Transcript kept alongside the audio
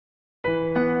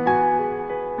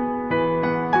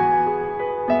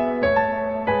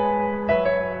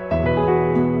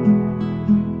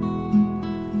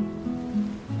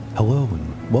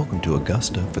to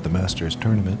Augusta for the Masters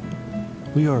tournament.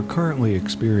 We are currently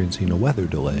experiencing a weather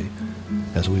delay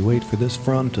as we wait for this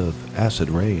front of acid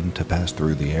rain to pass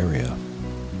through the area.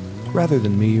 Rather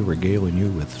than me regaling you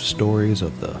with stories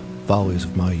of the follies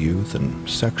of my youth and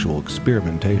sexual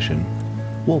experimentation,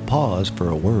 we'll pause for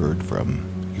a word from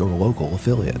your local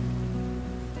affiliate.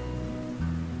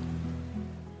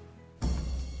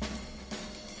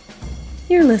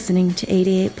 You're listening to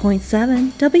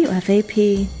 88.7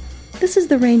 WFAP. This is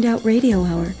the Rained Out Radio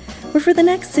Hour, where for the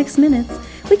next 6 minutes,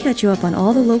 we catch you up on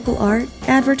all the local art,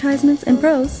 advertisements, and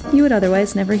pros you would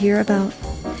otherwise never hear about.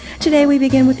 Today we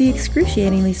begin with the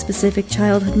excruciatingly specific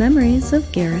childhood memories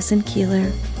of Garrison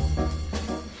Keillor.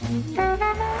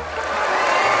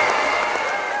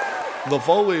 The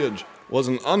foliage was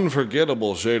an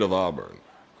unforgettable shade of auburn,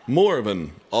 more of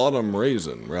an autumn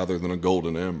raisin rather than a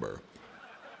golden amber.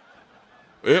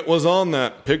 It was on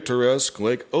that picturesque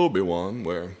Lake Obiwan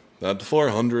where that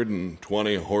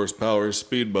 420 horsepower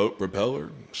speedboat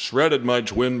propeller shredded my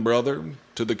twin brother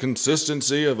to the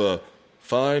consistency of a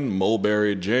fine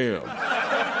mulberry jam.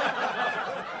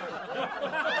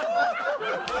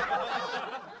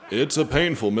 It's a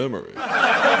painful memory.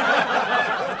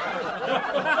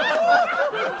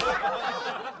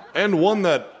 And one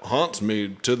that haunts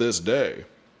me to this day,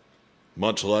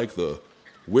 much like the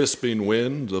wisping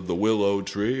winds of the willow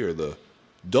tree or the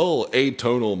dull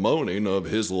atonal moaning of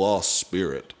his lost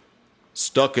spirit,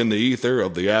 stuck in the ether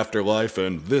of the afterlife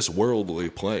and this worldly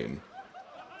plane.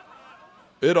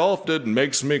 It often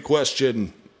makes me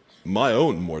question my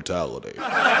own mortality.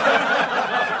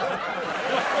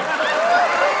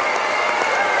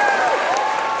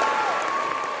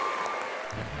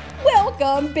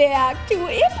 Welcome back to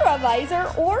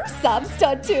Improviser or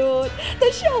Substitute,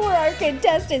 the show where our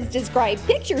contestants describe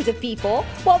pictures of people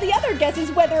while the other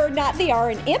guesses whether or not they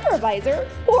are an improviser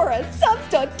or a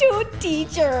substitute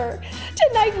teacher.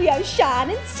 Tonight we have Sean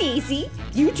and Stacy.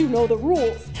 You two know the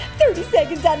rules. 30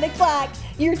 seconds on the clock.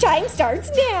 Your time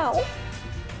starts now.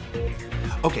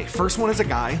 Okay, first one is a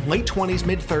guy, late 20s,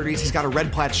 mid 30s. He's got a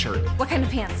red plaid shirt. What kind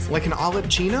of pants? Like an olive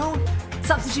chino?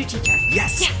 Substitute teacher.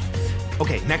 Yes.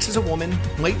 Okay, next is a woman,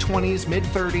 late 20s, mid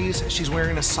 30s. She's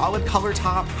wearing a solid color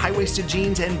top, high-waisted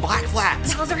jeans, and black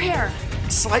flats. How's her hair?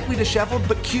 Slightly disheveled,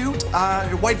 but cute.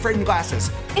 White frame glasses.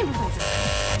 Improviser.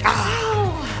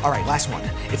 All right, last one.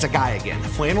 It's a guy again.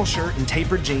 Flannel shirt and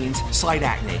tapered jeans, slight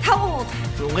acne. How old?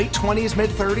 Late 20s, mid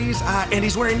 30s, and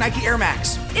he's wearing Nike Air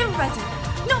Max. Improviser.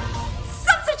 No,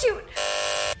 substitute.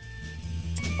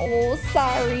 Oh,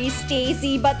 sorry,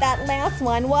 Stacy, but that last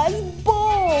one was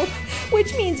both,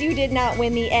 which means you did not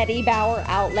win the Eddie Bauer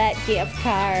Outlet gift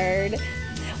card.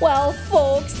 Well,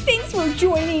 folks, thanks for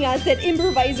joining us at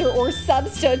Improviser or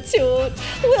Substitute.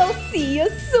 We'll see you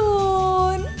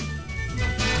soon.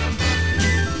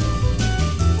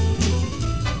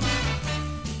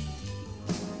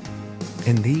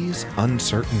 In these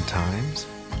uncertain times,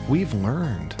 we've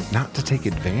learned not to take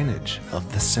advantage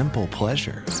of the simple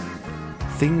pleasures.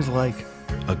 Things like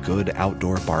a good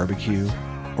outdoor barbecue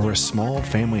or a small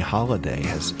family holiday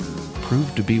has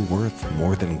proved to be worth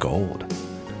more than gold.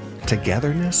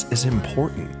 Togetherness is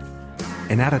important,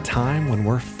 and at a time when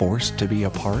we're forced to be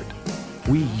apart,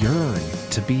 we yearn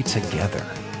to be together.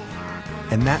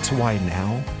 And that's why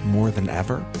now, more than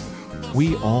ever,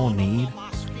 we all need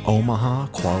Omaha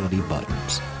Quality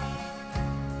Buttons.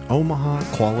 Omaha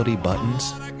Quality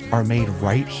Buttons are made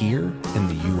right here in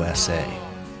the USA.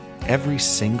 Every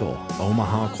single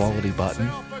Omaha Quality Button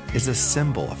is a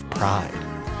symbol of pride,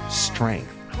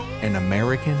 strength, and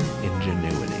American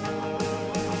ingenuity.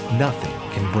 Nothing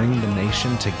can bring the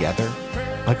nation together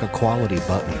like a quality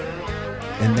button,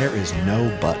 and there is no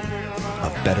button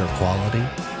of better quality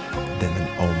than an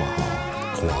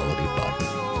Omaha Quality Button.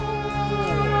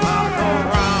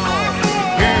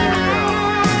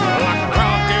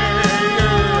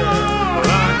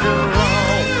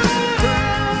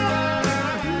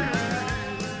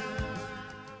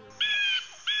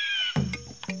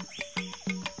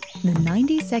 The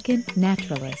 90-Second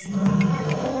Naturalist.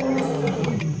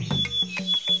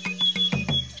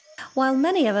 While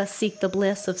many of us seek the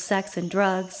bliss of sex and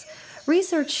drugs,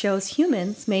 research shows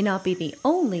humans may not be the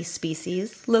only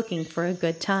species looking for a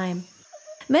good time.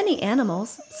 Many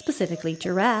animals, specifically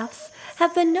giraffes,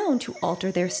 have been known to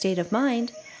alter their state of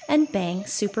mind and bang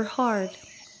super hard.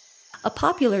 A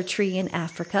popular tree in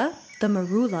Africa, the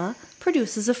marula,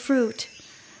 produces a fruit.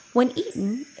 When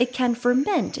eaten, it can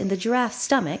ferment in the giraffe's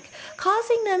stomach,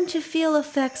 causing them to feel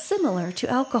effects similar to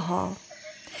alcohol.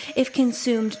 If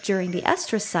consumed during the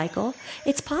estrus cycle,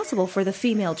 it's possible for the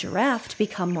female giraffe to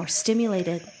become more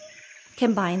stimulated.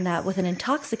 Combine that with an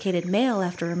intoxicated male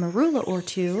after a marula or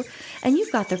two, and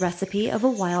you've got the recipe of a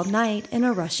wild night in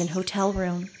a Russian hotel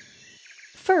room.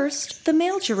 First, the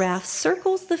male giraffe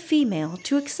circles the female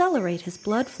to accelerate his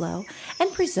blood flow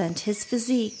and present his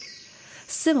physique,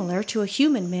 similar to a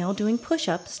human male doing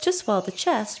push-ups to swell the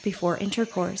chest before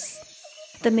intercourse.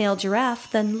 The male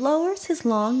giraffe then lowers his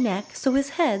long neck so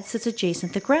his head sits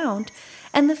adjacent to the ground,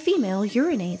 and the female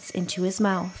urinates into his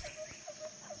mouth.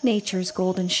 Nature's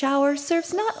golden shower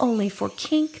serves not only for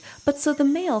kink, but so the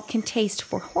male can taste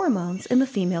for hormones in the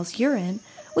female's urine,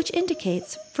 which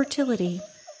indicates fertility.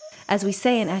 As we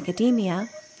say in academia,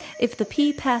 if the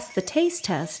pea passed the taste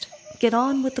test, get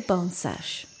on with the bone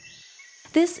sesh.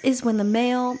 This is when the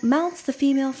male mounts the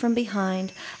female from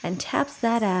behind and taps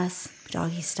that ass,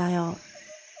 doggy style.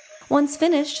 Once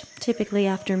finished, typically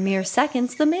after mere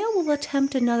seconds, the male will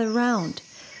attempt another round.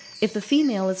 If the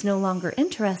female is no longer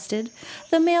interested,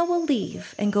 the male will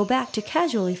leave and go back to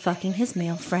casually fucking his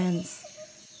male friends.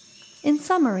 In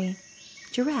summary,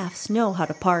 giraffes know how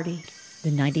to party. The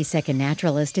 90-Second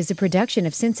Naturalist is a production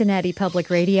of Cincinnati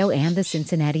Public Radio and the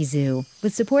Cincinnati Zoo,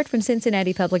 with support from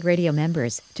Cincinnati Public Radio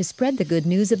members to spread the good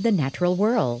news of the natural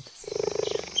world.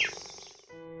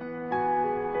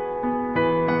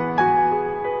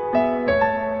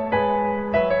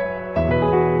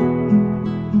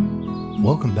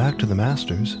 Welcome back to the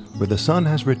Masters, where the sun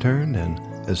has returned, and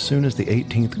as soon as the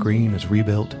 18th green is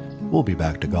rebuilt, we'll be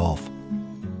back to golf.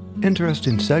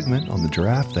 Interesting segment on the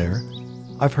giraffe there.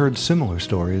 I've heard similar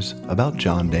stories about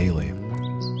John Daly.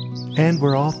 And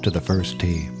we're off to the first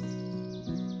tee.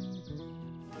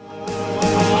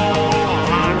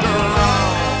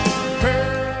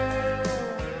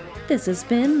 This has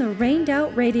been the Rained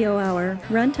Out Radio Hour,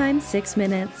 runtime 6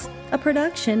 minutes, a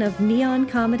production of Neon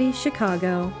Comedy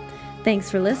Chicago.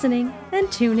 Thanks for listening,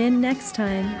 and tune in next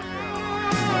time.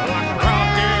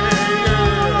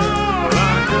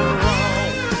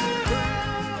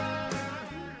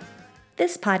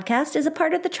 This podcast is a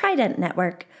part of the Trident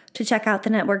Network. To check out the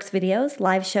network's videos,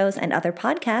 live shows, and other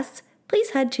podcasts,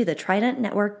 please head to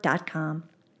thetridentnetwork.com.